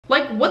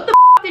what the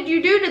f did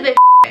you do to this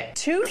shit?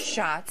 2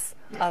 shots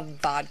of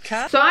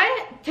vodka. So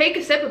I take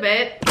a sip of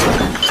it.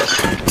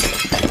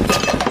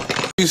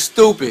 You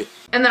stupid.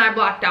 And then I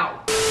blacked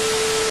out.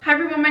 Hi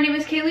everyone, my name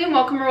is Kaylie and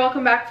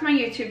welcome back to my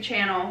YouTube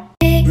channel.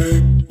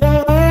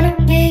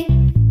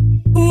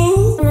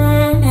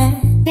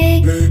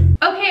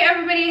 Okay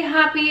everybody,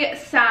 happy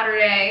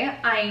Saturday.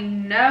 I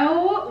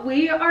know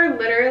we are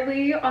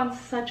literally on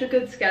such a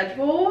good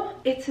schedule.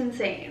 It's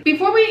insane.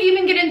 Before we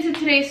even get into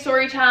today's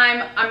story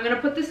time, I'm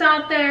gonna put this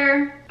out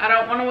there. I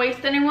don't want to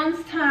waste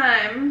anyone's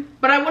time,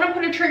 but I want to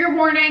put a trigger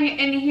warning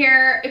in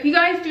here. If you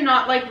guys do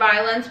not like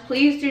violence,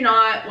 please do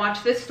not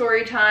watch this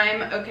story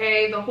time,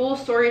 okay? The whole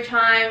story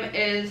time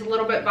is a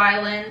little bit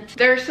violent.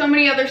 There are so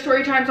many other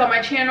story times on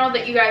my channel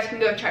that you guys can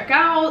go check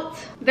out.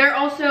 There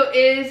also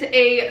is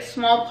a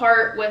small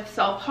part with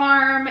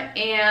self-harm,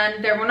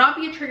 and there will not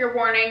be a trigger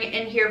warning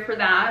in here for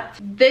that.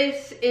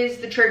 This is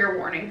the trigger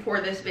warning for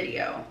this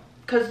video,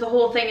 because the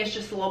whole thing is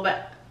just a little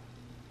bit,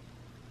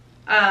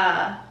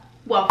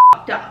 well,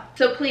 f***ed up.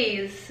 So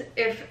please,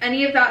 if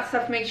any of that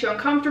stuff makes you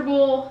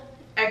uncomfortable,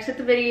 exit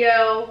the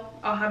video.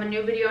 I'll have a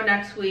new video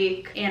next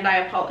week, and I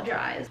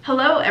apologize.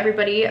 Hello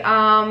everybody,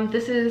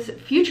 this is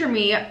future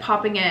me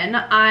popping in.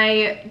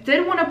 I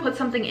did want to put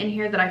something in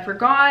here that I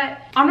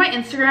forgot. On my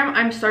Instagram,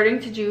 I'm starting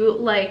to do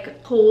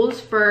like polls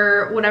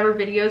for whatever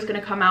video is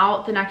gonna come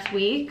out the next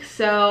week.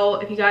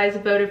 So if you guys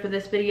voted for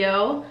this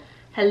video,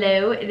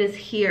 hello, it is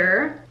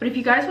here. But if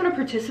you guys want to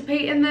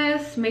participate in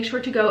this, make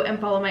sure to go and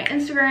follow my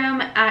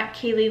Instagram at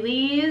Kaylie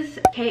Leas,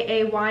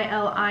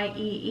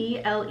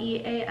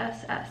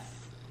 K-A-Y-L-I-E-E-L-E-A-S-S.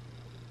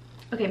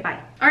 Okay, bye.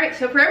 All right,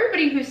 so for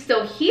everybody who's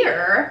still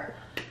here,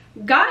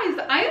 guys,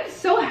 I am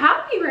so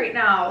happy right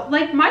now.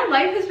 Like, my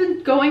life has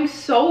been going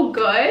so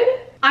good.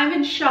 I'm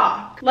in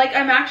shock. Like,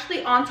 I'm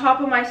actually on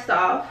top of my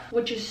stuff,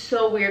 which is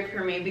so weird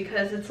for me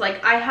because it's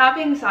like I have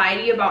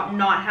anxiety about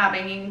not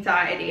having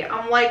anxiety.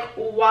 I'm like,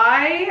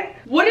 why?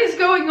 What is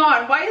going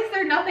on? Why is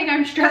there nothing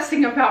I'm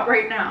stressing about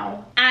right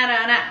now? I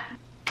don't know.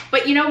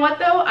 But you know what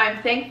though?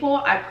 I'm thankful.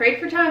 I prayed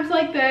for times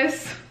like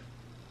this.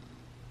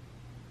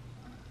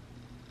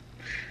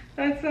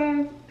 That's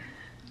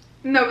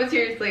no, but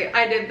seriously,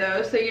 I did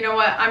though. So you know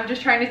what? I'm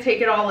just trying to take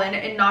it all in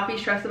and not be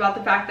stressed about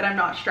the fact that I'm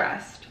not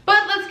stressed.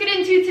 But let's get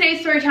into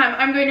today's story time.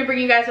 I'm going to bring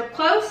you guys up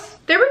close.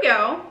 There we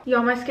go.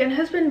 Y'all, my skin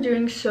has been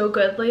doing so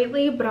good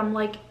lately, but I'm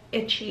like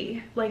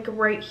itchy, like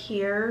right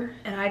here,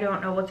 and I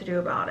don't know what to do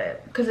about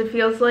it. Because it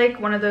feels like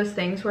one of those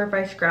things where if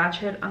I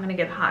scratch it, I'm gonna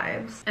get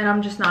hives. And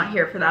I'm just not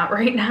here for that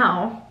right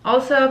now.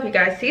 Also, if you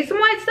guys see some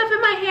white stuff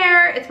in my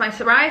hair, it's my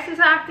psoriasis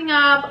acting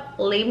up.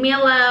 Leave me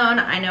alone.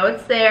 I know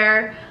it's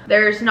there.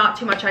 There's not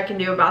too much I can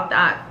do about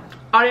that.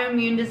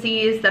 Autoimmune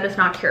disease that is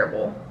not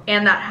curable,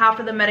 and that half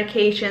of the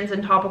medications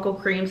and topical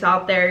creams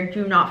out there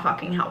do not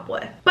fucking help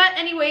with. But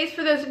anyways,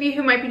 for those of you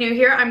who might be new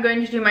here, I'm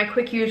going to do my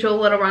quick usual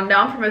little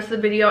rundown. For most of the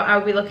video, I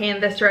will be looking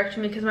in this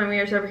direction because my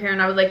mirror's over here and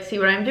I would like to see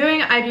what I'm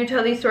doing. I do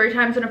tell these story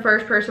times in a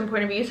first person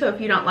point of view, so if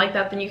you don't like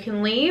that, then you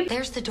can leave.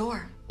 There's the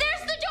door.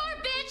 There's the door,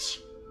 bitch!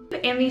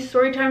 And these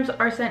story times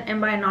are sent in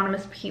by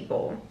anonymous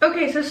people.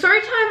 Okay, so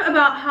story time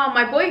about how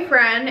my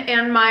boyfriend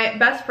and my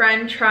best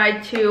friend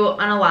tried to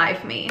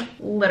unalive me,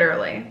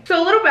 literally.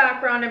 So a little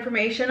background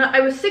information.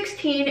 I was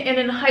 16 and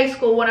in high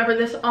school whenever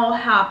this all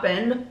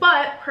happened,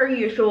 but per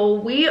usual,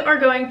 we are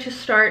going to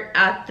start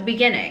at the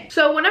beginning.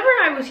 So whenever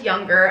I was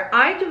younger,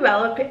 I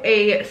developed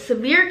a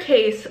severe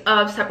case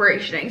of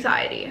separation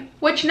anxiety,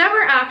 which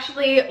never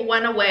actually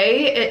went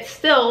away. It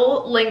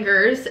still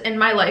lingers in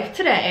my life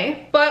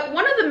today. But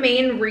one of the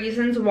main reasons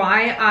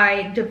why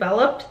I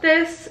developed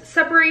this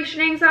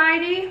separation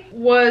anxiety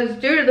was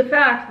due to the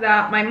fact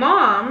that my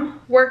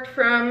mom worked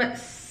from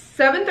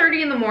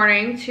 7:30 in the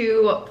morning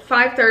to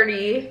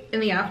 5:30 in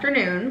the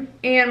afternoon,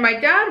 and my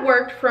dad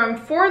worked from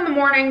 4 in the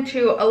morning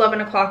to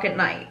 11 o'clock at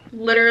night.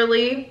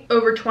 Literally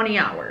over 20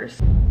 hours.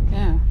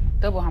 Yeah,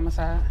 double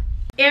homicide.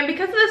 And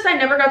because of this, I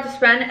never got to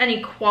spend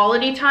any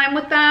quality time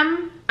with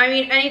them. I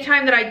mean,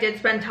 anytime that I did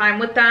spend time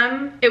with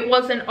them, it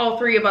wasn't all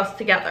three of us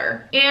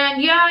together.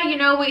 And yeah, you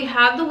know, we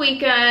had the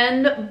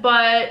weekend,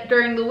 but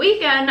during the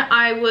weekend,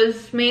 I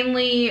was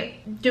mainly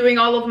doing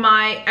all of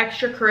my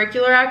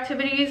extracurricular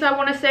activities, I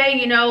want to say,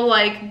 you know,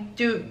 like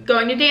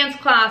going to dance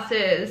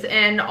classes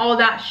and all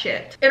that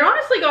shit. It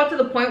honestly got to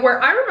the point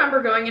where I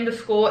remember going into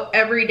school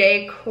every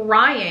day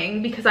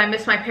crying because I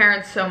miss my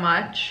parents so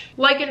much.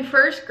 Like in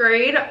first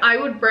grade, I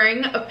would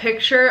bring a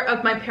picture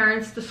of my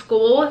parents to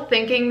school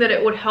thinking that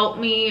it would help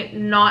me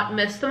not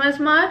miss them as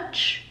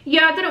much.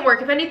 Yeah, it didn't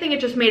work. If anything, it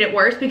just made it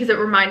worse because it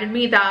reminded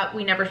me that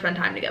we never spent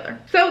time together.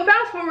 So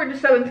fast forward to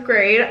 7th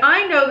grade.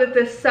 I know that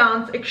this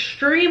sounds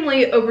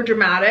extremely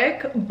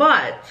overdramatic,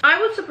 but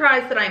I was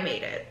surprised that I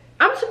made it.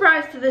 I'm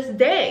surprised to this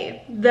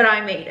day that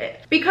I made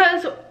it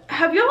because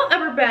have y'all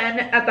ever been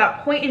at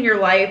that point in your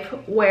life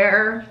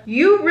where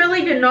you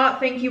really did not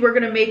think you were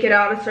gonna make it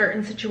out of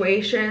certain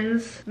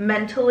situations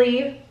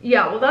mentally?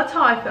 Yeah, well, that's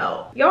how I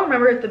felt. Y'all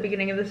remember at the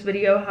beginning of this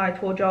video how I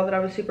told y'all that I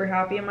was super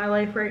happy in my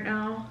life right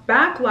now?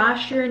 Back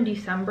last year in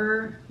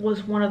December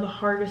was one of the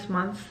hardest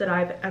months that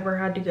I've ever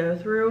had to go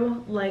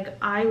through. Like,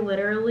 I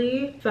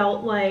literally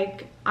felt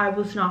like I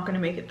was not gonna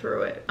make it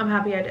through it. I'm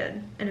happy I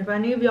did. And if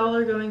any of y'all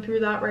are going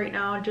through that right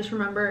now, just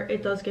remember,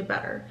 it does get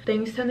better.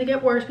 Things tend to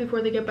get worse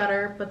before they get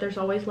better, but there's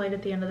always light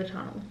at the end of the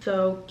tunnel.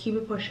 So keep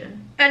it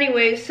pushing.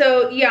 Anyway,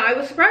 so yeah, I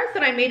was surprised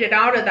that I made it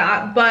out of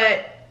that,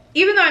 but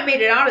even though I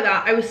made it out of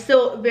that, I was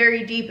still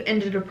very deep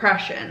into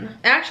depression.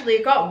 Actually,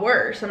 it got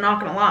worse, I'm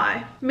not gonna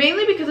lie.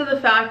 Mainly because of the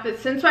fact that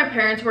since my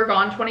parents were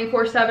gone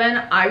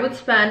 24/7, I would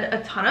spend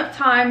a ton of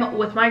time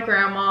with my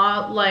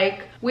grandma.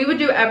 Like, we would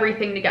do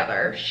everything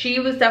together. She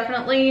was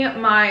definitely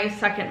my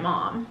second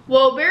mom.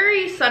 Well,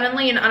 very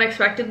suddenly and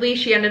unexpectedly,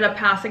 she ended up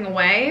passing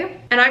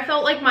away. And I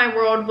felt like my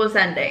world was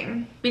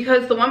ending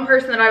because the one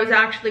person that I was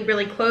actually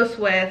really close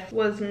with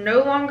was no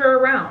longer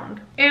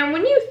around. And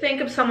when you think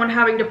of someone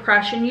having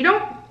depression, you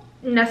don't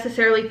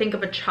necessarily think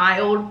of a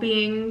child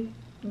being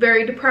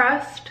very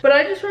depressed, but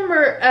I just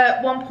remember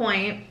at one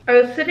point I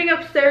was sitting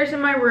upstairs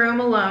in my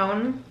room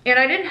alone and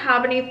I didn't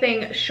have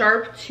anything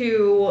sharp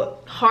to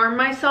harm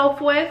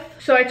myself with,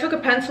 so I took a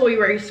pencil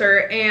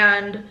eraser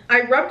and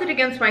I rubbed it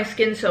against my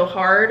skin so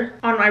hard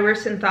on my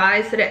wrists and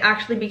thighs that it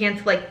actually began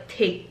to like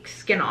take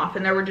skin off,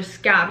 and there were just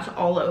scabs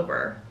all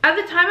over. At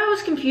the time I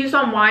was confused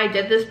on why I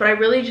did this, but I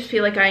really just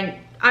feel like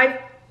I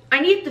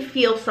needed to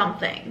feel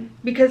something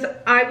because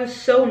I was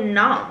so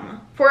numb.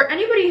 For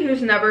anybody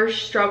who's never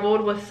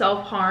struggled with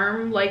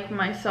self-harm like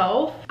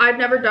myself, I've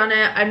never done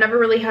it. I've never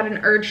really had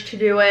an urge to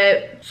do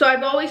it. So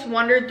I've always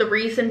wondered the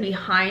reason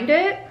behind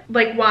it,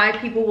 like why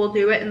people will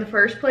do it in the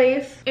first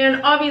place.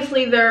 And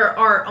obviously there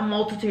are a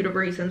multitude of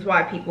reasons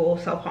why people will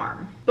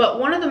self-harm. But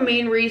one of the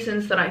main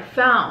reasons that I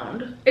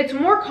found, it's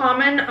more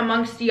common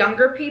amongst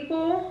younger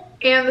people.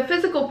 And the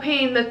physical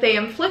pain that they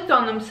inflict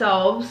on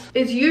themselves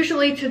is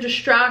usually to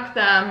distract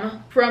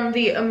them from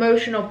the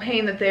emotional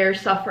pain that they are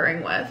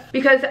suffering with.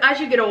 Because as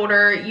you get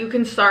older, you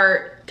can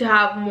start to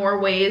have more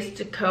ways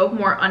to cope,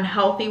 more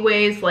unhealthy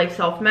ways like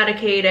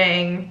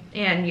self-medicating,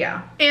 and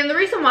yeah. And the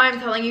reason why I'm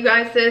telling you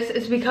guys this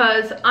is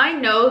because I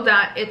know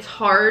that it's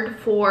hard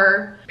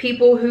for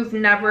people who've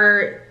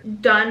never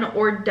done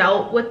or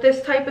dealt with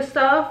this type of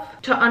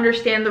stuff to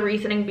understand the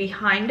reasoning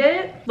behind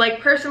it. Like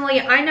personally,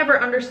 I never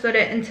understood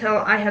it until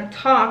I had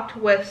talked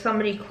with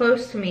somebody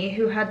close to me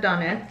who had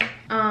done it.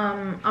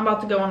 I'm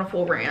about to go on a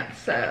full rant,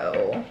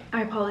 so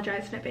I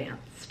apologize in advance.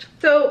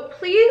 So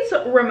please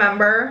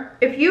remember,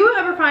 if you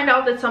ever find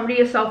out that somebody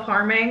is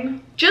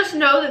self-harming, just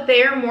know that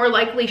they are more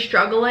likely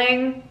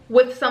struggling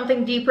with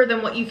something deeper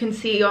than what you can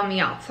see on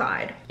the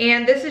outside.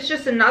 And this is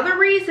just another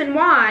reason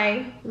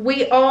why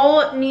we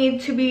all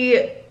need to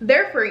be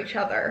there for each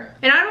other.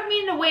 And I don't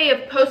mean in a way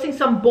of posting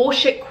some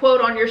bullshit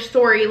quote on your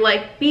story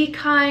like, be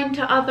kind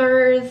to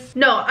others.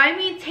 No, I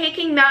mean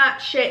taking that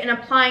shit and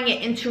applying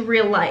it into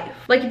real life.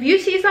 Like if you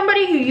see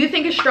somebody who you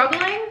think is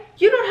struggling,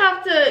 you don't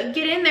have to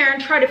get in there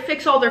and try to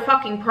fix all their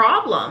fucking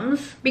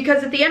problems,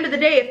 because at the end of the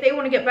day, if they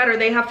want to get better,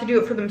 they have to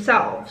do it for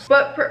themselves.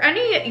 But for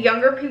any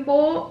younger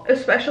people,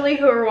 especially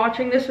who are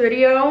watching this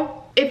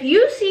video, if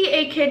you see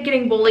a kid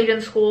getting bullied in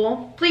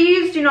school,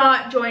 please do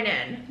not join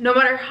in. No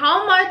matter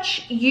how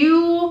much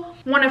you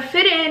want to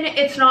fit in,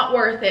 it's not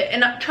worth it.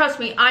 And trust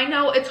me, I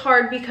know it's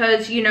hard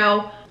because, you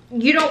know,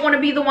 you don't want to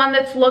be the one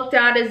that's looked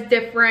at as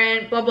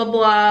different, blah, blah,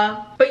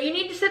 blah. But you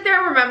need to sit there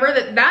and remember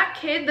that that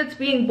kid that's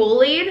being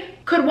bullied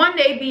could one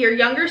day be your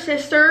younger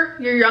sister,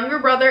 your younger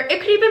brother. It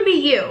could even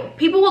be you.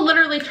 People will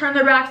literally turn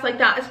their backs like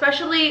that,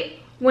 especially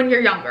when you're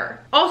younger.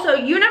 Also,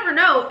 you never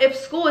know if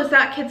school is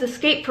that kid's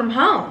escape from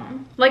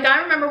home. Like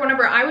I remember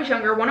whenever I was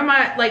younger,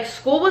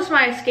 school was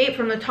my escape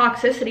from the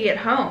toxicity at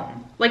home.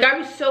 Like I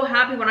was so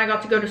happy when I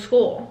got to go to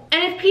school.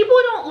 And if people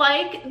don't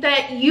like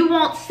that you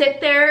won't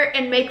sit there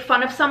and make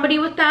fun of somebody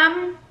with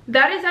them,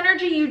 that is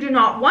energy you do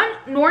not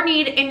want nor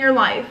need in your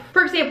life.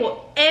 For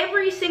example,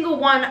 every single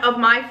one of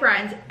my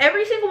friends,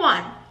 every single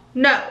one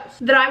knows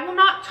that I will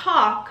not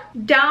talk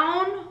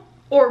down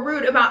or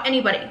rude about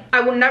anybody.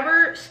 I will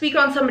never speak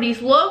on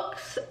somebody's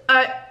looks,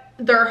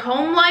 their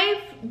home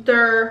life,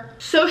 their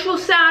social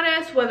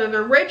status, whether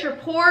they're rich or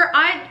poor.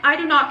 I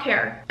do not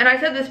care. And I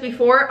said this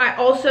before,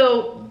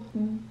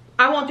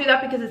 I won't do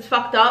that because it's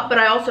fucked up, but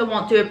I also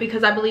won't do it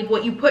because I believe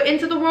what you put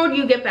into the world,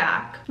 you get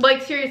back.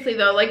 Like seriously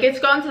though, like it's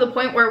gotten to the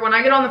point where when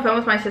I get on the phone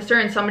with my sister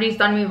and somebody's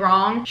done me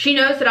wrong, she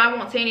knows that I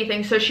won't say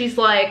anything. So she's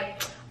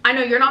like, I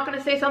know you're not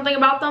gonna say something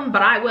about them,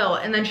 but I will,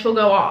 and then she'll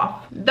go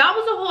off. That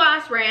was a whole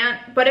ass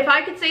rant, but if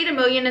I could say it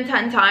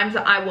 1,010 times,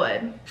 I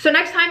would. So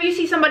next time you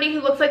see somebody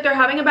who looks like they're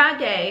having a bad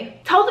day,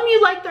 tell them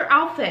you like their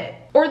outfit,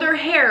 or their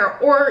hair,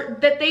 or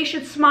that they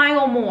should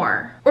smile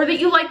more, or that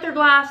you like their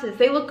glasses,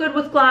 they look good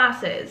with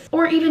glasses,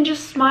 or even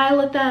just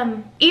smile at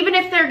them. Even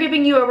if they're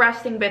giving you a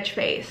resting bitch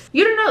face.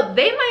 You don't know,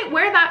 they might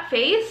wear that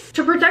face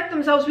to protect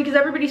themselves because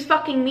everybody's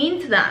fucking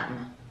mean to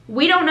them.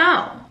 We don't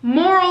know.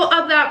 Moral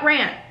of that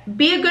rant,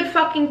 Be a good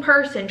fucking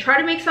person. Try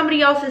to make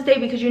somebody else's day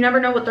because you never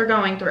know what they're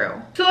going through.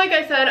 So like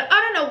I said,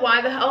 I don't know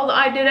why the hell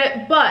I did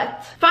it,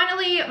 but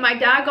finally my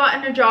dad got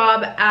in a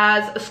job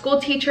as a school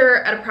teacher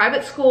at a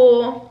private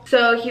school.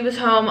 So he was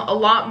home a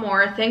lot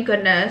more, thank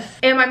goodness.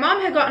 And my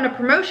mom had gotten a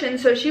promotion,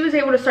 so she was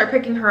able to start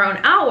picking her own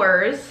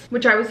hours,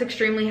 which I was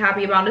extremely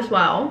happy about as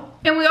well.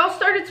 And we all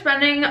started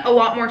spending a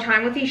lot more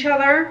time with each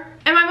other.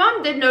 And my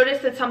mom did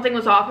notice that something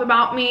was off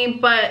about me,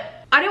 but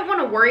I didn't want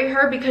to worry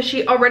her because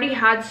she already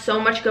had so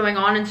much going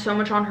on and so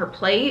much on her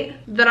plate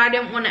that I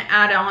didn't want to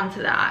add on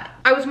to that.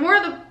 I was more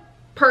the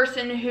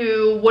person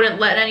who wouldn't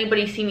let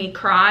anybody see me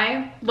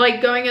cry,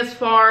 like going as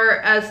far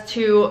as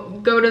to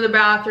go to the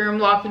bathroom,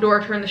 lock the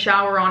door, turn the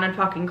shower on, and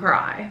fucking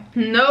cry.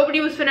 Nobody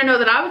was finna know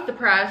that I was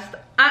depressed.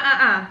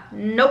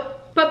 Nope.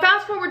 But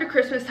fast forward to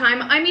Christmas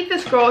time, I meet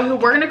this girl who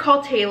we're gonna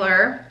call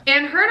Taylor,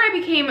 and her and I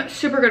became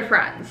super good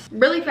friends.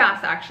 Really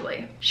fast,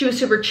 actually. She was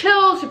super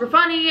chill, super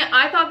funny.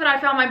 I thought that I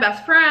found my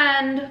best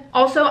friend.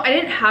 Also, I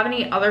didn't have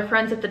any other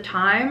friends at the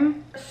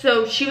time,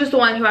 so she was the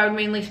one who I would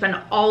mainly spend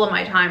all of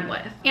my time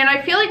with. And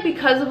I feel like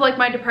because of like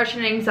my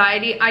depression and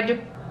anxiety,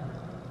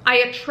 I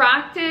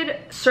attracted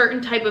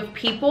certain type of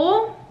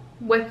people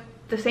with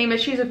the same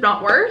issues, if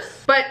not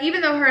worse. But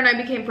even though her and I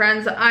became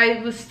friends, I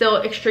was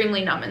still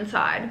extremely numb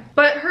inside.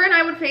 But her and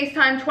I would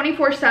FaceTime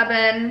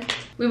 24/7.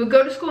 We would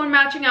go to school in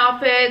matching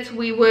outfits.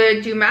 We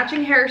would do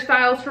matching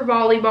hairstyles for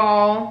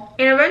volleyball.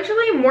 And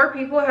eventually more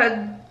people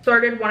had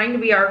started wanting to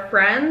be our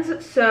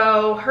friends.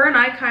 So her and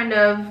I kind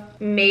of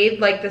made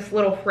like this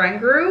little friend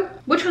group,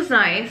 which was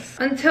nice.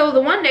 Until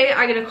the one day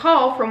I get a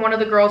call from one of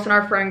the girls in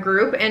our friend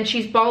group, and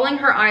she's bawling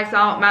her eyes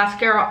out,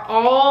 mascara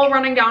all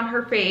running down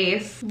her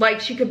face, like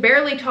she could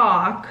barely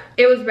talk.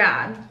 It was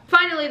bad.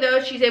 Finally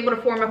though, she's able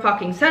to form a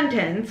fucking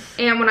sentence.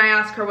 And when I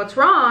asked her what's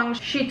wrong,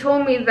 she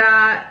told me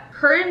that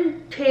her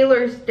and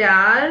Taylor's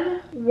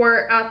dad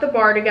were at the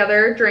bar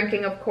together,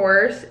 drinking of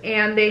course,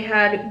 and they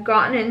had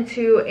gotten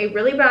into a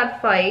really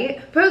bad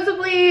fight.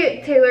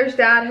 Supposedly, Taylor's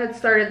dad had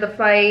started the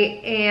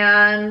fight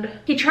and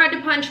he tried to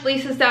punch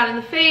Lisa's dad in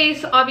the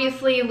face.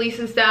 Obviously,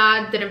 Lisa's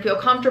dad didn't feel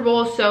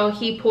comfortable, so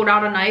he pulled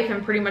out a knife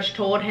and pretty much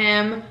told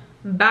him,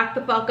 "Back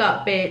the fuck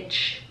up,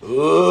 bitch."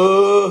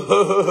 Ooh,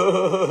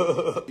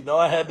 you know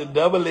I had to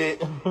double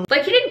it.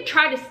 Like, he didn't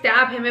try to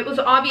stab him. It was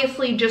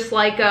obviously just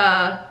like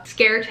a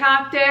scare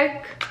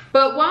tactic.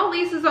 But while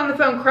Lisa's on the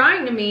phone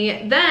crying to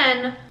me,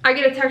 then I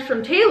get a text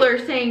from Taylor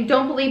saying,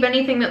 "Don't believe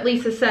anything that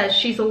Lisa says.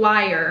 She's a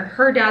liar.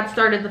 Her dad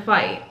started the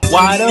fight."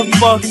 Why the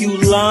fuck you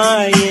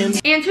lying?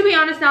 And to be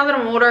honest, now that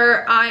I'm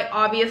older, I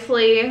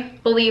obviously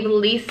believe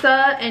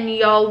Lisa, and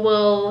y'all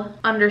will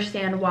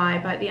understand why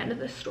by the end of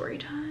this story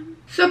time.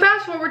 So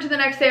fast forward to the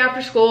next day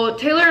after school,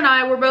 Taylor and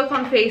I were both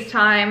on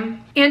FaceTime,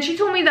 and she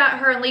told me that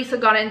her and Lisa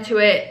got into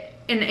it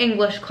in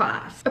English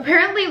class.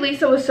 Apparently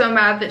Lisa was so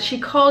mad that she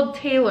called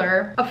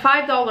Taylor a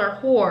 $5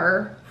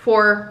 whore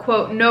for,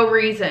 quote, no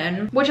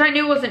reason, which I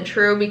knew wasn't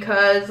true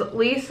because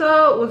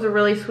Lisa was a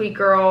really sweet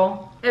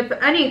girl. If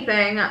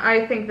anything,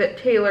 I think that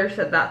Taylor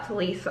said that to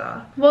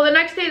Lisa. Well, the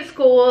next day at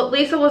school,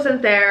 Lisa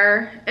wasn't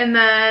there, and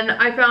then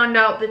I found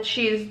out that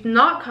she's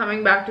not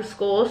coming back to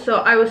school, so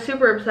I was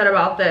super upset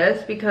about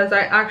this because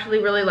I actually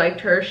really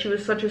liked her. She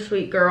was such a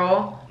sweet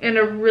girl and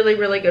a really,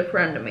 really good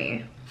friend to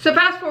me. So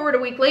fast forward a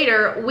week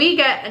later, we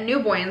get a new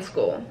boy in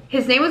school.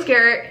 His name was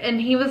Garrett,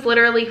 and he was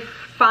literally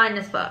fine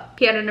as fuck.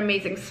 He had an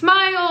amazing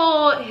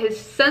smile, his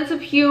sense of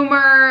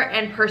humor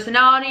and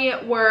personality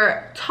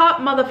were top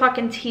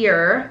motherfucking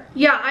tier.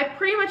 Yeah, I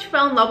pretty much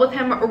fell in love with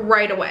him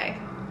right away.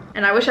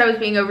 And I wish I was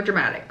being over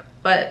dramatic,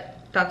 but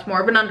that's more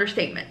of an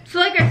understatement. So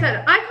like I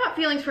said, I caught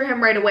feelings for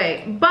him right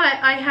away, but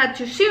I had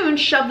to soon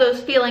shove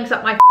those feelings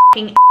up my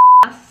fucking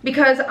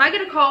because I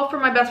get a call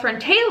from my best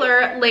friend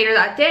Taylor later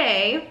that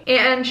day,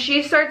 and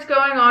she starts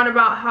going on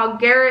about how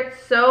Garrett's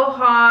so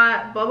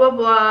hot, blah blah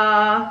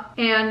blah,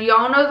 and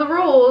y'all know the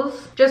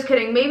rules. Just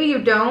kidding, maybe you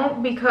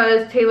don't,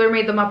 because Taylor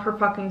made them up her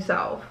fucking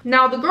self.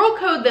 Now the girl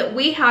code that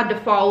we had to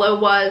follow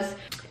was,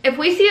 if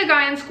we see a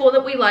guy in school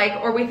that we like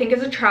or we think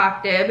is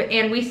attractive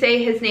and we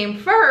say his name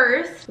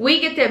first, we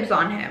get dibs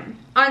on him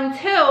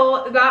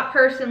until that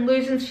person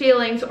loses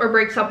feelings or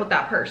breaks up with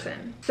that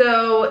person.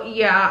 So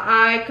yeah,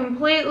 I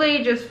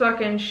completely just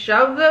fucking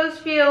shoved those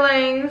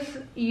feelings,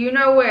 you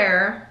know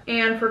where,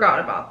 and forgot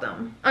about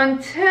them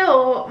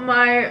until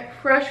my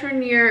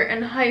freshman year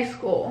in high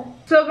school.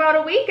 So about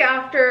a week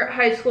after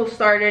high school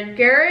started,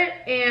 Garrett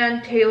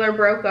and Taylor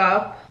broke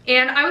up.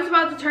 And I was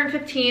about to turn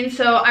 15,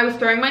 so I was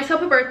throwing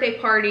myself a birthday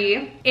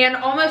party, and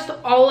almost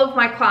all of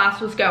my class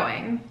was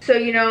going. So,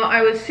 you know,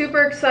 I was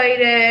super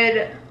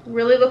excited,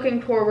 really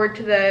looking forward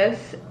to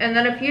this. And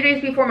then a few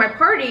days before my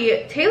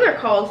party, Taylor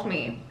calls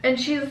me, and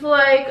she's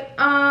like,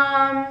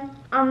 I'm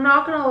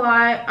not gonna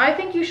lie, I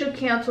think you should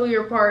cancel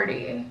your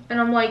party. And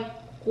I'm like,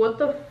 what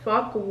the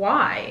fuck,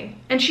 why?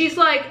 And she's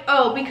like,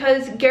 oh,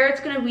 because Garrett's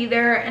gonna be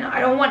there, and I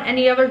don't want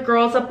any other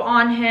girls up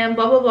on him,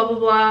 blah, blah, blah, blah,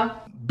 blah.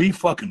 Be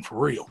fucking for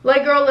real.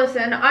 Like, girl,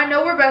 listen, I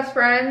know we're best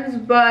friends,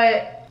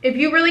 but if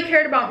you really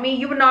cared about me,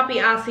 you would not be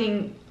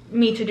asking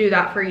me to do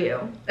that for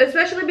you.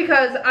 Especially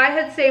because I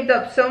had saved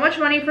up so much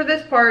money for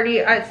this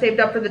party. I had saved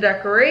up for the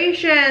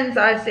decorations.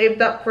 I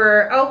saved up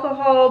for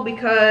alcohol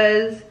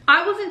because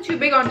I wasn't too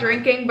big on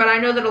drinking, but I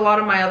know that a lot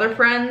of my other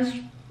friends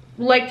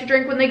like to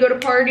drink when they go to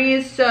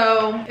parties,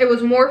 so it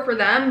was more for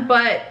them.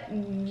 But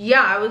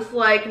yeah, I was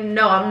like,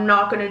 no, I'm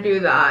not gonna do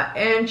that.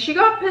 And she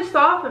got pissed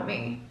off at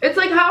me. It's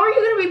like, how are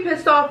you gonna be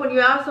pissed off when you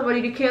ask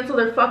somebody to cancel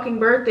their fucking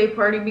birthday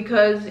party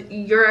because of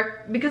your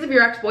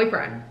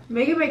ex-boyfriend?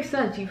 Make it make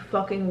sense, you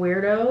fucking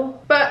weirdo.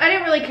 But I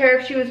didn't really care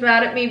if she was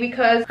mad at me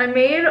because I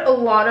made a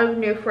lot of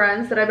new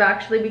friends that I've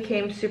actually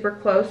became super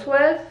close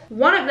with.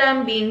 One of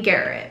them being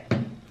Garrett.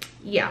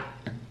 Yeah.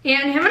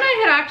 And him and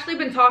I had actually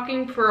been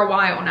talking for a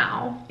while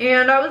now.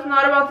 And I was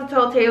not about to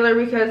tell Taylor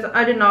because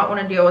I did not want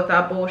to deal with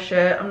that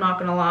bullshit. I'm not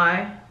gonna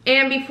lie.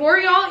 And before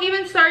y'all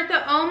even start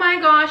the, oh my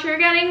gosh, you're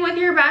getting with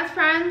your best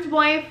friend's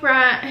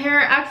boyfriend, her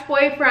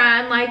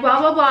ex-boyfriend, like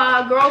blah, blah,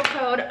 blah, girl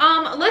code.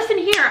 Listen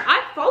here,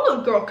 I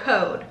followed girl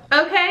code.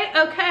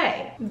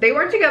 Okay. They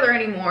weren't together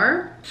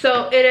anymore.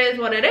 So it is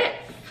what it is.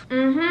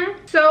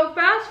 So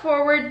fast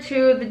forward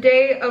to the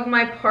day of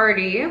my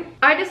party.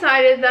 I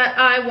decided that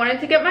I wanted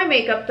to get my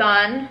makeup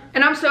done.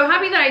 And I'm so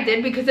happy that I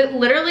did because it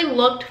literally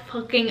looked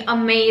fucking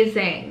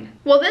amazing.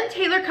 Well, then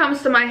Taylor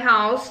comes to my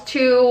house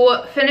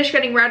to finish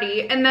getting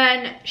ready, and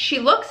then she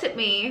looks at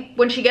me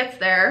when she gets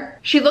there.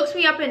 She looks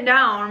me up and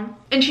down,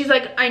 and she's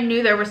like, I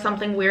knew there was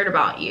something weird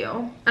about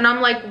you. And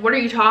I'm like, what are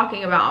you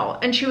talking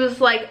about? And she was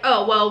like,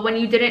 oh, well, when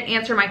you didn't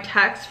answer my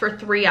text for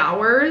 3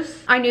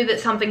 hours, I knew that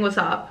something was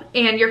up,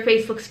 and your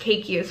face looks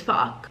cakey as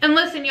fuck. And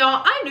listen,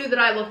 y'all, I knew that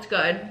I looked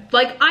good.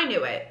 Like, I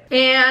knew it.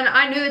 And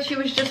I knew that she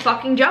was just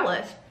fucking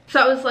jealous.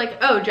 So I was like,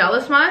 oh,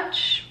 jealous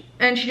much?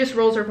 And she just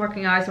rolls her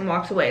fucking eyes and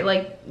walks away.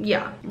 Like,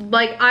 yeah.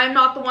 Like, I'm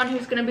not the one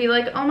who's gonna be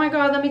like, oh my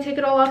god, let me take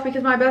it all off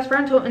because my best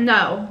friend told me.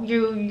 No,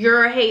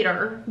 you're a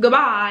hater.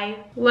 Goodbye.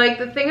 Like,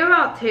 the thing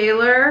about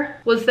Taylor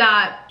was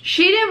that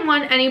she didn't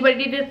want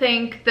anybody to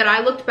think that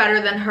I looked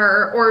better than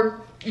her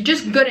or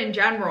just good in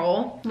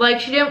general. Like,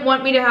 she didn't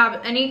want me to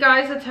have any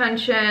guy's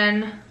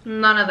attention.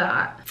 None of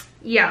that.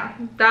 Yeah,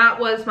 that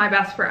was my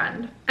best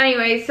friend.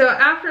 Anyway, so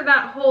after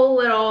that whole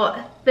little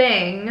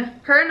thing,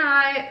 her and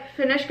I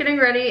finished getting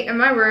ready in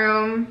my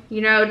room,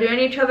 you know, doing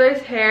each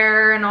other's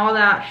hair and all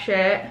that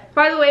shit.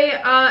 By the way,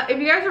 if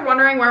you guys are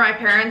wondering where my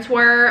parents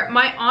were,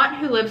 my aunt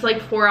who lives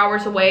like 4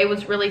 hours away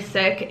was really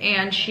sick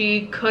and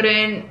she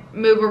couldn't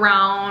move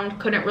around,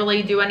 couldn't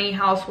really do any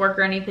housework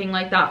or anything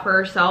like that for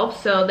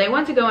herself. So they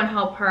went to go and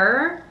help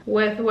her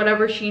with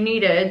whatever she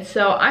needed.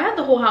 So I had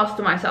the whole house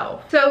to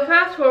myself. So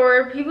fast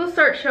forward, people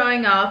start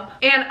showing up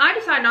and I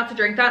decide not to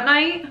drink that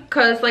night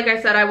because, like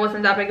I said, I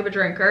wasn't that big of a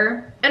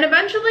drinker. And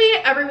eventually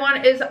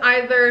everyone is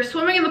either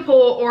swimming in the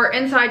pool or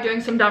inside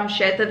doing some dumb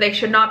shit that they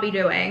should not be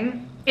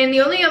doing. And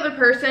the only other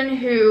person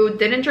who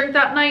didn't drink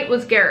that night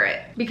was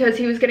Garrett because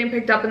he was getting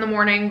picked up in the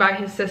morning by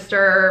his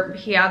sister.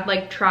 He had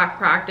like track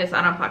practice.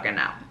 I don't fucking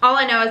know. All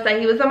I know is that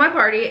he was at my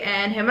party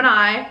and him and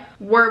I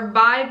were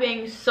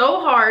vibing so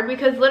hard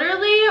because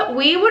literally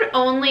we would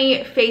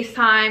only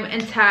FaceTime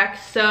and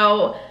text.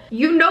 So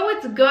you know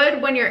it's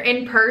good when you're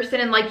in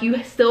person and like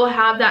you still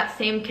have that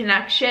same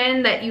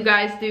connection that you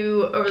guys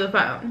do over the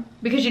phone.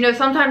 Because you know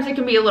sometimes it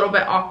can be a little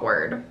bit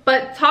awkward.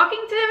 But talking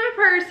to him in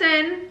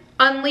person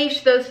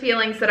unleashed those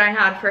feelings that I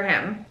had for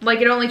him. Like,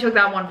 it only took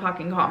that one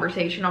fucking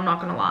conversation, I'm not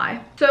gonna lie.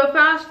 So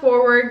fast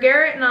forward,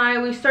 Garrett and I,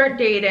 we start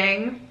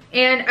dating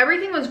and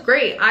everything was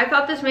great. I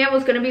thought this man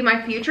was gonna be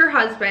my future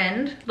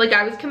husband. Like,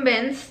 I was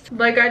convinced.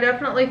 Like, I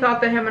definitely thought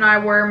that him and I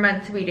were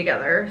meant to be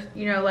together.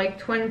 You know, like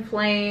twin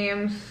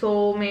flames,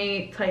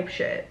 soulmate type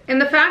shit.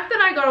 And the fact that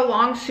I got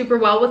along super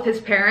well with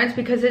his parents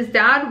because his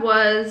dad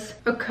was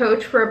a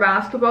coach for a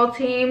basketball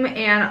team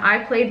and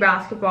I played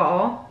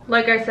basketball.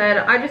 Like I said,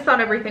 I just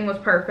thought everything was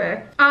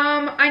perfect.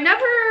 I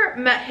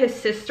never met his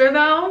sister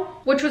though,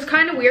 which was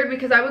kind of weird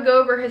because I would go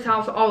over his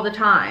house all the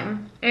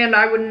time and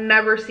I would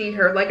never see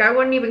her. Like, I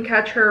wouldn't even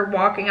catch her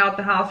walking out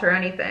the house or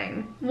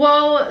anything.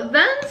 Well,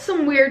 then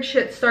some weird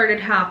shit started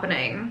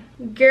happening.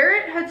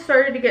 Garrett had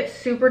started to get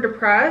super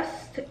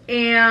depressed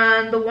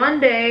and the one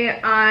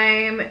day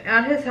I'm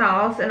at his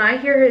house and I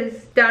hear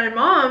his dad and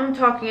mom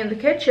talking in the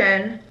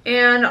kitchen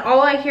and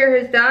all I hear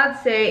his dad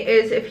say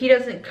is if he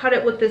doesn't cut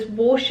it with this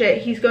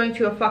bullshit, he's going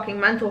to a fucking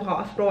mental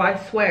hospital, I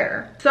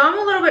swear. So I'm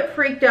a little bit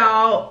freaked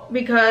out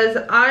because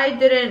I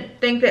didn't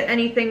think that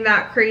anything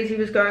that crazy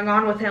was going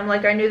on with him.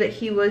 Like, I knew that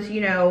he was,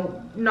 you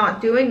know,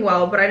 not doing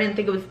well, but I didn't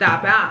think it was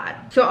that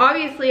bad. So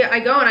obviously I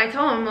go and I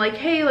tell him like,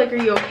 hey, like, are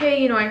you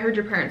okay? You know, I heard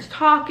your parents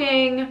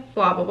talking,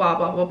 blah, blah, blah,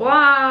 blah, blah,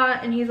 blah.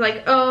 And he's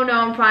like, oh no,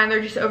 I'm fine.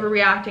 They're just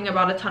overreacting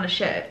about a ton of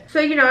shit.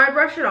 So, you know, I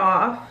brush it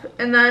off.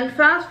 And then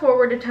fast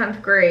forward to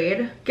 10th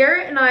grade.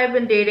 Garrett and I have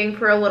been dating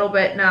for a little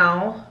bit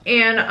now.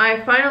 And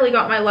I finally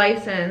got my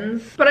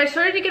license. But I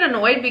started to get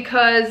annoyed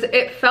because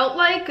it felt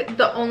like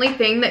the only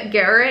thing that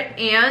Garrett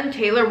and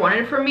Taylor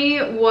wanted from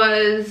me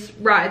was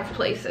rides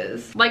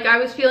places. Like, I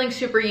was feeling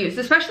super used,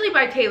 especially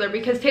by Taylor,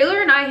 because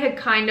Taylor and I had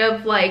kind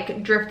of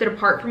like drifted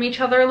apart from each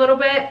other a little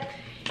bit.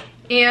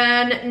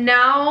 And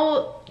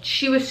now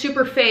she was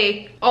super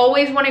fake,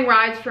 always wanting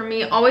rides from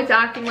me, always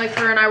acting like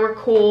her and I were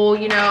cool,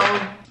 you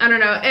know, I don't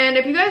know. And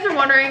if you guys are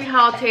wondering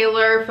how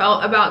Taylor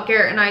felt about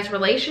Garrett and I's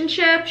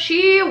relationship,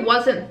 she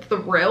wasn't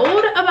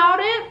thrilled about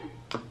it.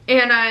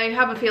 And I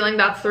have a feeling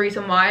that's the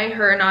reason why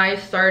her and I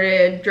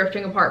started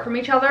drifting apart from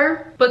each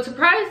other. But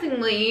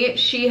surprisingly,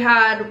 she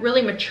had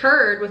really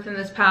matured within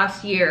this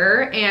past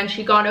year and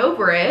she got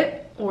over it,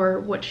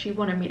 or what she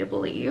wanted me to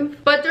believe.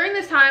 But during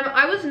this time,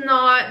 I was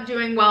not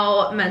doing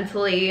well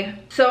mentally.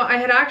 So I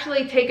had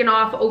actually taken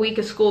off a week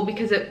of school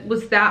because it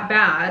was that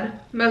bad.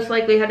 Most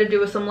likely had to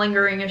do with some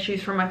lingering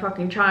issues from my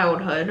fucking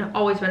childhood.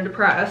 Always been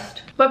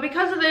depressed. But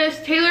because of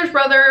this, Taylor's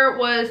brother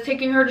was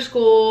taking her to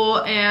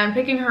school and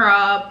picking her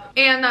up.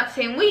 And that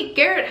same week,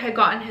 Garrett had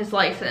gotten his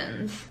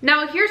license.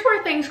 Now, here's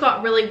where things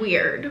got really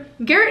weird.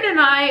 Garrett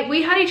and I,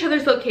 we had each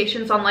other's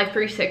locations on Life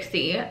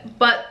 360,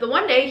 but the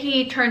one day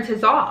he turns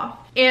his off.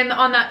 And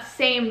on that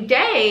same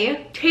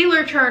day,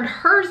 Taylor turned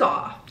hers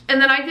off.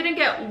 And then I didn't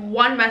get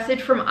one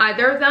message from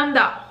either of them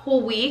that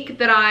whole week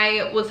that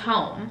I was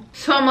home.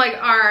 So I'm like,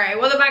 all right,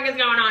 what the fuck is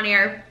going on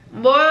here?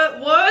 What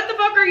the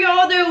fuck are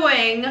y'all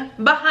doing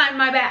behind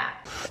my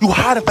back? You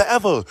hide it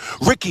forever.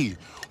 Ricky,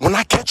 when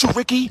I catch you,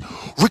 Ricky,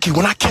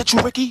 when I catch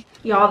you, Ricky.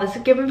 Y'all, this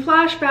is giving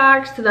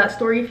flashbacks to that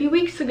story a few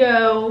weeks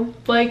ago.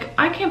 Like,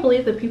 I can't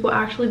believe that people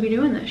actually be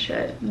doing this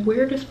shit.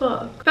 Weird as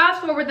fuck.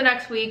 Fast forward the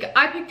next week,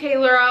 I pick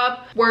Taylor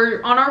up.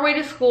 We're on our way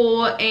to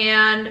school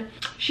and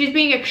she's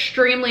being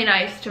extremely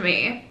nice to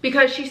me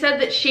because she said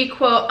that she,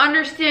 quote,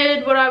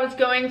 understood what I was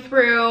going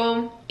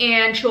through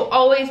and she'll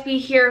always be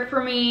here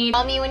for me.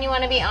 Tell me when you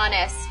want to be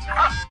honest.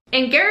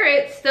 And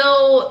Garrett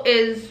still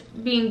is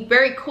being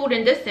very cold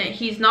and distant.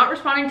 He's not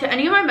responding to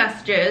any of my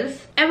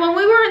messages. And when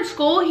we were in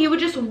school, he would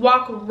just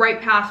walk right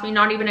past me,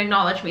 not even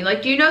acknowledge me.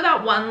 Like, do you know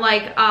that one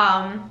like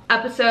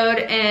episode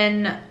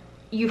in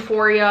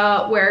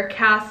Euphoria where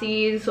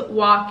Cassie's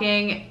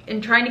walking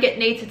and trying to get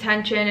Nate's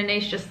attention and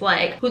Nate's just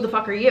like, who the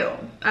fuck are you?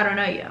 I don't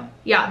know you.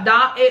 Yeah,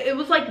 that it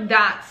was like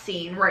that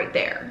scene right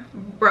there.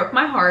 Broke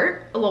my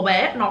heart a little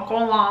bit, not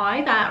gonna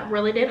lie, that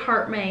really did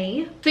hurt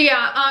me. So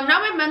yeah, now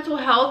my mental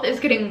health is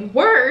getting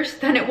worse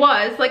than it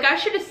was. Like, I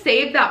should have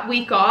saved that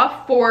week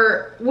off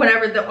for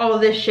whenever all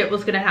of this shit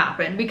was gonna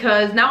happen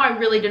because now I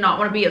really did not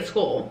want to be at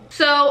school.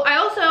 So I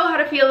also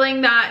had a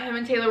feeling that him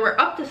and Taylor were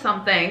up to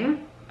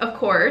something, of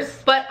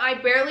course, but I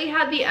barely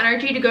had the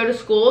energy to go to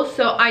school,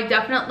 so I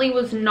definitely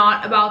was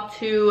not about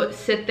to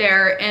sit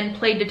there and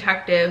play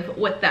detective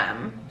with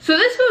them. So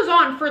this goes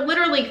on for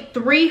literally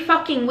 3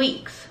 fucking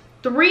weeks.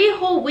 3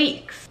 whole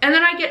weeks. And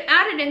then I get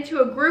added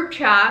into a group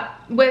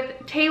chat with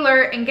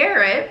Taylor and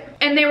Garrett,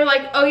 and they were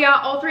like, oh yeah,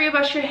 all 3 of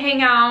us should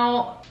hang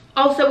out.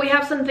 Also, we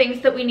have some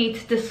things that we need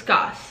to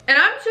discuss. And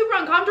I'm super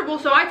uncomfortable,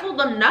 so I told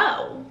them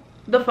no.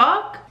 The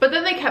fuck? But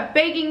then they kept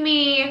begging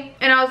me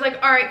and I was like,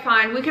 all right,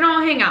 fine, we can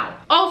all hang out.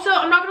 Also,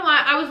 I'm not gonna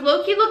lie, I was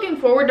low-key looking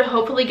forward to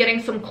hopefully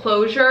getting some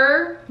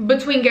closure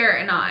between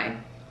Garrett and I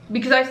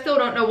because I still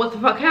don't know what the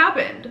fuck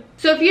happened.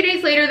 So a few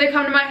days later, they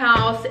come to my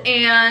house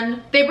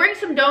and they bring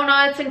some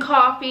donuts and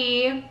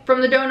coffee from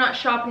the donut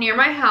shop near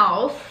my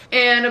house.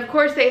 And of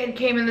course they had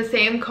came in the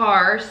same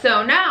car.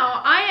 So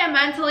now I am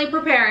mentally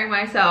preparing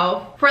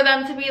myself for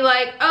them to be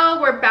like,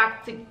 oh, we're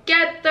back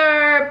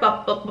together,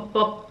 blah, blah, blah,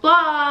 blah,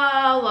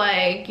 blah.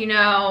 Like, you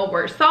know,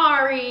 we're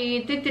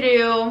sorry,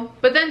 do-do-do.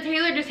 But then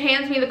Taylor just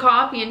hands me the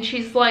coffee and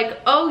she's like,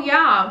 oh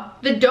yeah,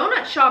 the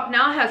donut shop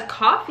now has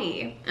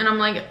coffee. And I'm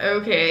like,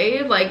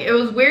 okay. Like, it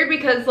was weird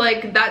because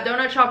like that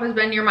donut shop has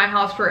been near my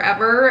house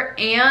forever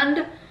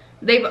and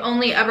they've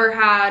only ever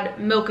had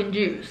milk and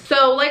juice.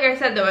 So like I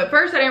said though, at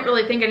first I didn't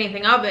really think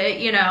anything of it,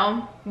 you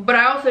know, but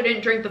I also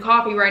didn't drink the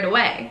coffee right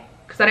away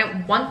because I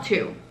didn't want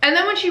to. And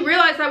then when she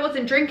realized I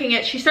wasn't drinking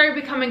it, she started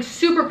becoming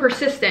super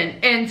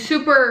persistent and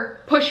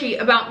super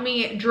pushy about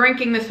me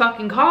drinking this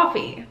fucking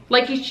coffee.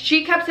 Like,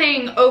 she kept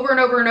saying over and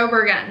over and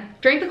over again,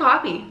 drink the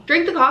coffee,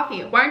 drink the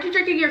coffee. Why aren't you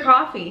drinking your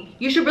coffee?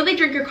 You should really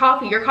drink your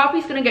coffee. Your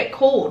coffee's gonna get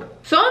cold.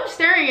 So I'm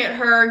staring at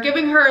her,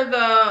 giving her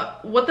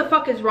the what the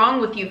fuck is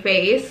wrong with you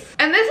face.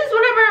 And this is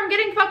whenever I'm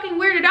getting fucking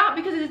weirded out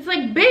because it's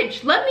like,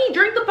 bitch, let me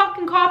drink the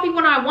fucking coffee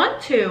when I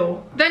want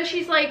to. Then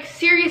she's like,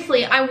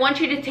 seriously, I want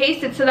you to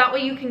taste it so that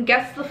way you can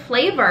guess the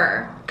flavor.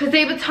 Because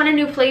they have a ton of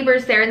new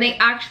flavors there and they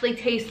actually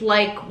taste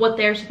like what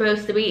they're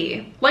supposed to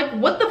be. Like,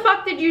 what the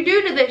fuck did you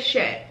do to this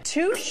shit?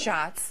 2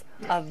 shots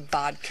of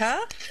vodka.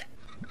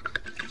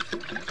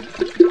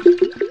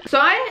 So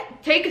I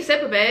take a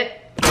sip of it.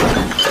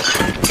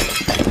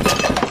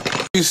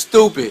 You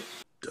stupid.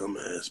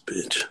 Dumbass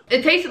bitch.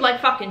 It tasted like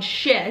fucking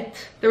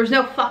shit. There was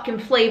no fucking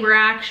flavor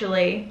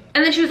actually.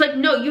 And then she was like,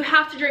 no, you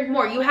have to drink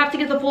more. You have to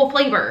get the full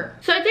flavor.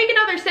 So I take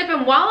another sip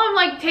and while I'm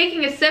like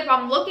taking a sip,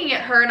 I'm looking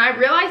at her and I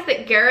realize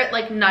that Garrett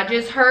like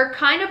nudges her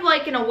kind of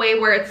like in a way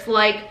where it's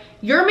like,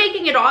 you're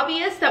making it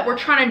obvious that we're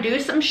trying to do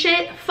some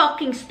shit.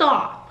 Fucking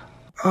stop.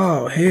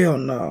 Oh, hell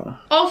no.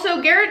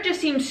 Also, Garrett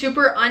just seemed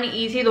super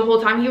uneasy the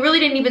whole time. He really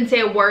didn't even say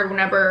a word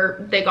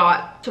whenever they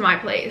got to my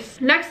place.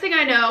 Next thing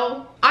I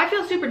know, I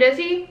feel super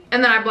dizzy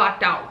and then I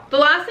blacked out. The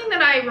last thing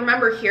that I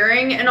remember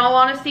hearing, in all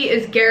honesty,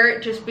 is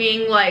Garrett just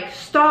being like,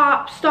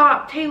 stop,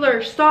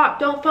 Taylor, stop,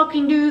 don't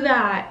fucking do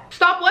that.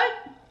 Stop what?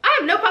 I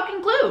have no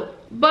fucking clue.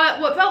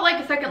 But what felt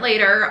like a second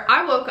later,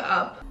 I woke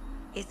up.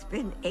 It's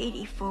been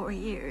 84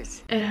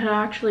 years. It had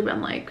actually been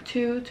like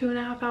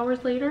 2.5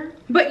 hours later.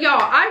 But y'all,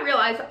 I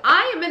realized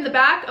I am in the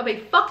back of a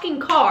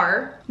fucking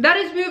car that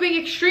is moving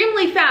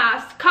extremely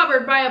fast,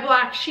 covered by a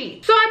black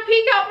sheet. So I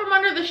peek out from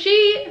under the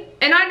sheet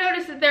and I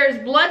notice that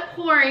there's blood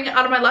pouring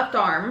out of my left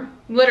arm.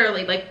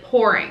 Literally, like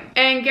pouring.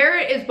 And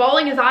Garrett is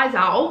bawling his eyes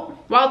out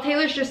while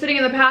Taylor's just sitting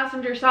in the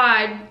passenger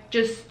side,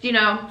 just, you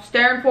know,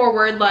 staring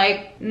forward,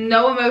 like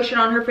no emotion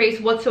on her face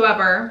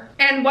whatsoever.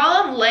 And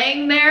while I'm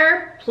laying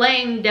there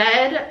playing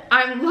dead,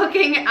 I'm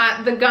looking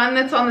at the gun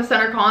that's on the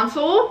center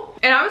console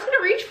and I was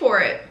gonna reach for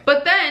it.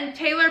 But then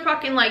Taylor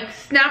fucking like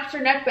snaps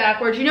her neck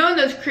backwards. You know, in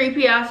those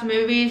creepy ass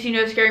movies, you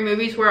know, scary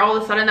movies where all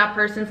of a sudden that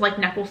person's like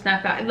neck will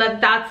snap back.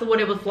 That's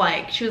what it was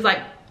like. She was like,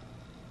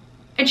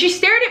 and she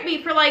stared at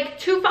me for like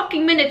 2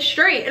 fucking minutes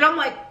straight. And I'm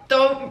like,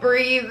 don't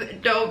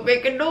breathe, don't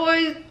make a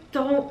noise,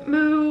 don't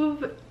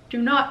move, do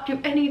not do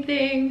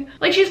anything.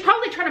 Like, she's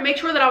probably trying to make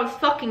sure that I was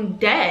fucking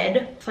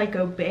dead,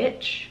 psycho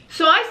bitch.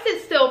 So I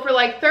sit still for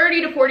like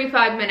 30 to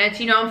 45 minutes,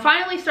 you know, I'm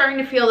finally starting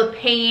to feel the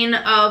pain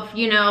of,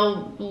 you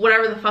know,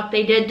 whatever the fuck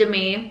they did to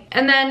me.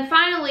 And then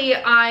finally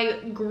I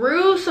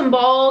grew some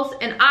balls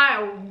and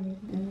I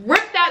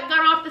ripped that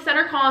gun off the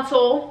center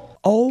console.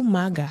 Oh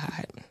my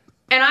God.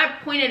 And I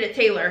pointed at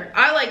Taylor.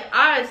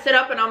 I sit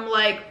up and I'm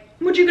like,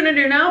 what you gonna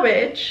do now,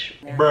 bitch?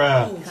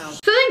 Bruh.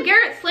 So then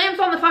Garrett slams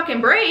on the fucking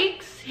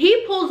brakes.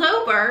 He pulls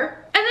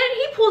over and then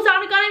he pulls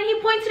out a gun and he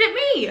points it at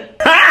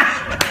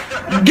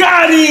me.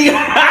 Got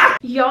him!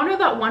 Y'all know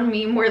that one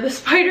meme where the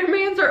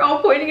Spider-Mans are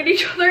all pointing at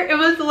each other? It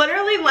was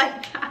literally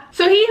like that.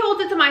 So he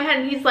holds it to my head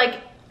and he's like,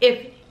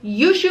 if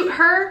you shoot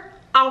her,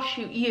 I'll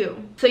shoot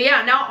you. So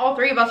yeah, now all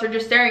 3 of us are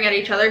just staring at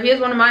each other. He has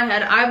one to my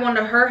head, I have one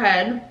to her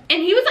head.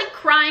 And he was like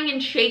crying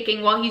and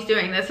shaking while he's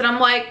doing this. And I'm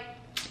like,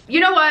 you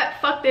know what?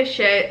 Fuck this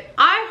shit.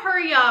 I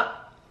hurry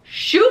up,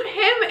 shoot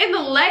him in the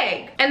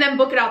leg, and then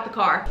book it out the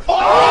car.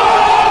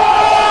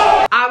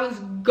 Oh! I was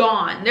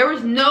gone. There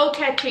was no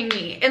catching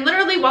me. And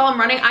literally while I'm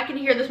running, I can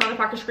hear this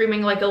motherfucker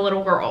screaming like a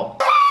little girl.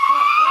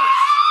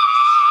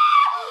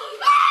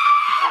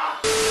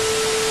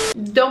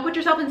 Don't put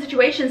yourself in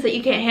situations that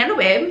you can't handle,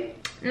 babe.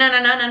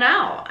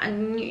 No.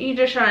 And you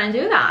just shouldn't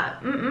do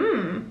that.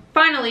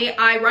 Finally,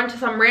 I run to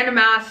some random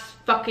ass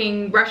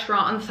fucking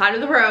restaurant on the side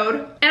of the road.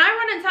 And I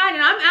run inside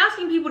and I'm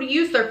asking people to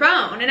use their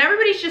phone. And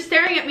everybody's just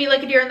staring at me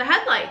like a deer in the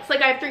headlights.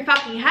 Like I have 3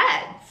 fucking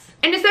heads.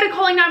 And instead of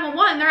calling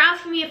 911, they're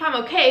asking me if I'm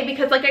okay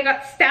because like I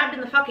got stabbed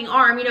in the fucking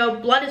arm, you know,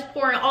 blood is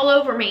pouring all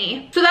over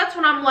me. So that's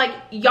when I'm like,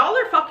 y'all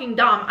are fucking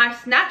dumb. I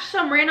snatched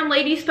some random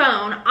lady's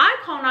phone. I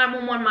call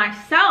 911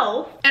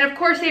 myself. And of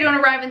course they don't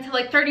arrive until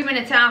like 30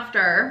 minutes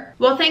after.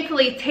 Well,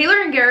 thankfully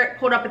Taylor and Garrett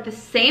pulled up at the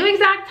same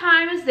exact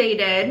time as they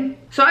did.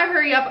 So I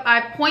hurry up,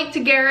 I point to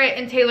Garrett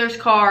and Taylor's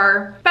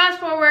car. Fast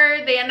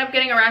forward, they end up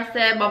getting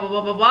arrested, blah, blah,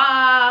 blah, blah,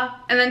 blah.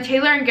 And then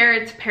Taylor and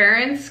Garrett's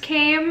parents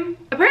came.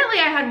 Apparently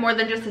I had more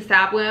than just a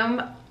stab wound.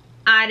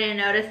 I didn't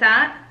notice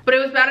that, but it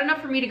was bad enough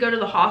for me to go to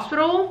the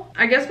hospital.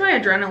 I guess my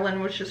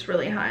adrenaline was just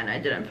really high and I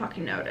didn't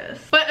fucking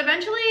notice. But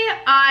eventually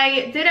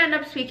I did end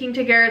up speaking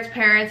to Garrett's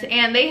parents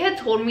and they had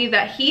told me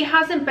that he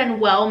hasn't been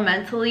well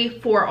mentally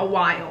for a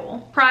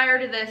while. Prior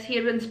to this, he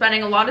had been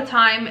spending a lot of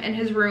time in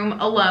his room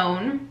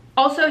alone.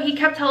 Also, he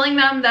kept telling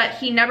them that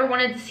he never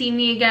wanted to see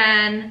me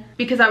again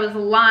because I was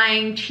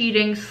lying,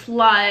 cheating,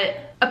 slut.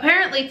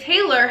 Apparently,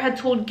 Taylor had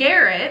told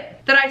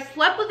Garrett that I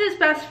slept with his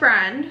best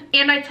friend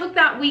and I took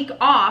that week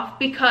off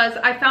because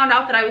I found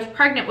out that I was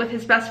pregnant with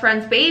his best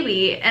friend's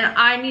baby and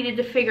I needed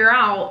to figure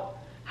out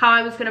how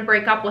I was gonna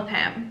break up with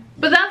him.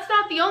 But that's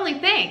not the only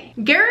thing.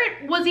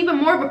 Garrett was even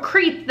more of a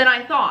creep than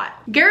I thought.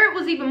 Garrett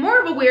was even more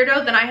of a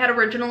weirdo than I had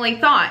originally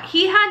thought.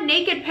 He had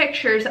naked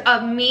pictures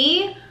of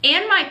me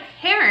and my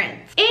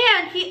parents.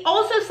 And he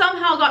also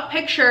somehow got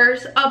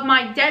pictures of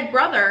my dead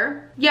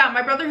brother. Yeah,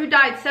 my brother who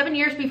died 7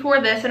 years before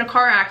this in a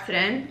car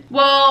accident.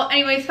 Well,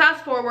 anyways,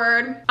 fast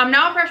forward. I'm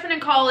now a freshman in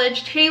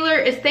college. Taylor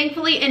is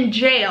thankfully in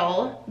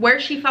jail,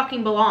 where she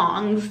fucking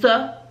belongs.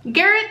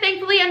 Garrett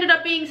thankfully ended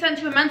up being sent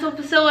to a mental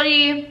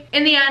facility.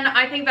 In the end,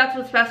 I think that's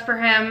what's best for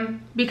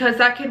him because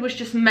that kid was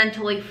just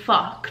mentally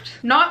fucked.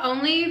 Not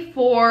only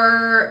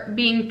for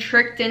being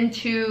tricked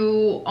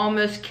into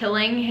almost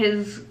killing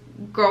his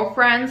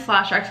girlfriend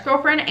slash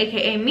ex-girlfriend,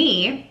 aka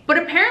me, but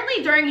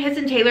apparently during his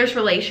and Taylor's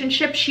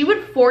relationship, she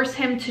would force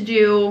him to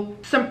do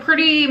some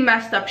pretty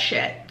messed up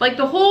shit. Like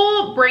the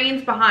whole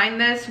brains behind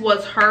this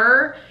was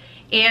her,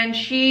 and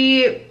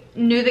she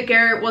knew that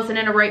Garrett wasn't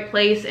in a right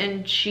place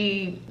and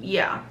she,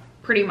 yeah.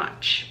 pretty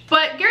much.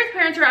 But Garrett's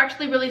parents are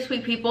actually really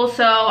sweet people,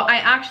 so I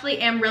actually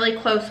am really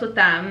close with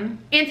them.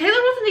 And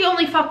Taylor wasn't the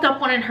only fucked up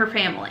one in her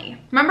family.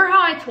 Remember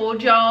how I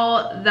told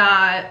y'all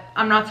that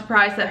I'm not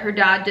surprised that her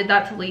dad did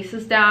that to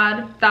Lisa's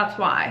dad? That's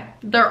why.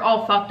 They're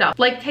all fucked up.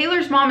 Like,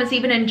 Taylor's mom is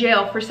even in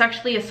jail for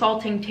sexually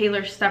assaulting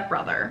Taylor's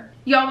stepbrother.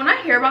 Y'all, when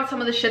I hear about some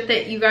of the shit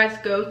that you guys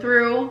go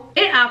through,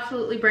 it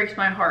absolutely breaks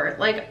my heart.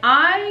 Like,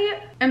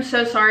 I am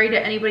so sorry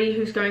to anybody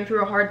who's going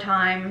through a hard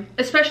time,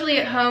 especially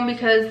at home,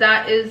 because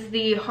that is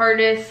the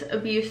hardest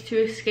abuse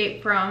to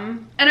escape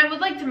from. And I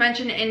would like to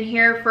mention in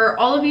here, for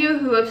all of you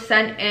who have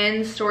sent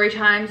in story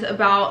times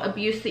about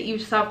abuse that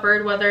you've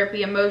suffered, whether it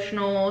be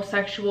emotional,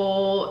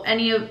 sexual,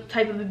 any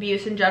type of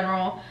abuse in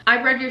general,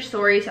 I've read your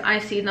stories, I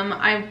see them.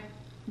 I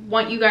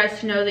want you guys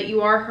to know that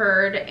you are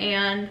heard,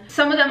 and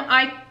some of them,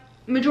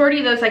 majority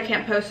of those I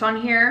can't post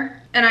on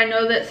here, and I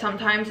know that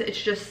sometimes it's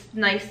just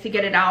nice to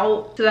get it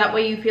out so that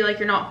way you feel like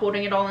you're not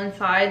holding it all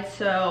inside.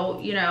 So,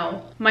 you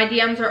know, my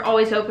DMs are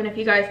always open if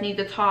you guys need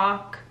to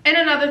talk. And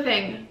another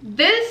thing,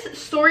 this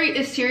story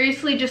is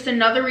seriously just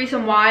another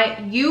reason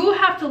why you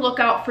have to look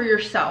out for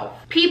yourself.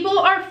 People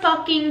are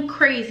fucking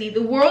crazy.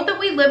 The world that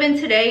we live in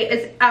today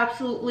is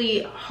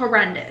absolutely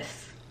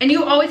horrendous. And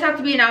you always have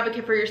to be an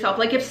advocate for yourself.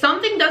 Like, if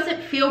something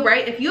doesn't feel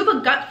right, if you have a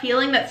gut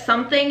feeling that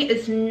something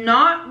is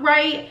not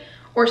right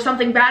or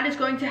something bad is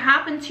going to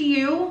happen to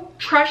you,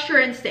 trust your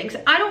instincts.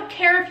 I don't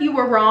care if you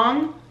were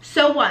wrong.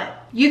 So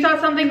what? You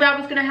thought something bad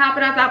was gonna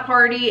happen at that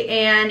party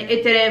and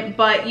it didn't,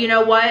 but you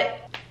know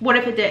what? What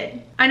if it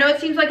did? I know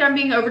it seems like I'm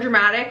being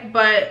overdramatic,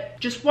 but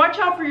just watch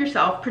out for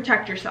yourself,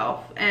 protect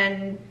yourself,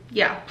 and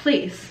yeah,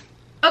 please.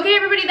 Okay,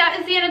 everybody, that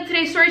is the end of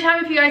today's story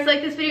time. If you guys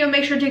like this video,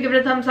 make sure to give it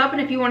a thumbs up. And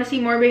if you want to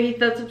see more, maybe hit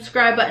that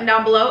subscribe button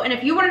down below. And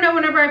if you want to know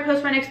whenever I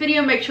post my next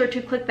video, make sure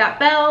to click that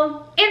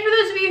bell. And for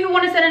those of you who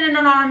want to send in an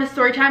anonymous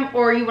story time,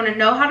 or you want to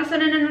know how to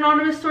send in an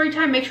anonymous story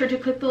time, make sure to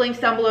click the links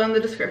down below in the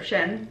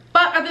description.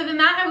 But other than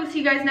that, I will see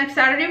you guys next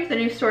Saturday with a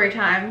new story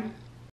time.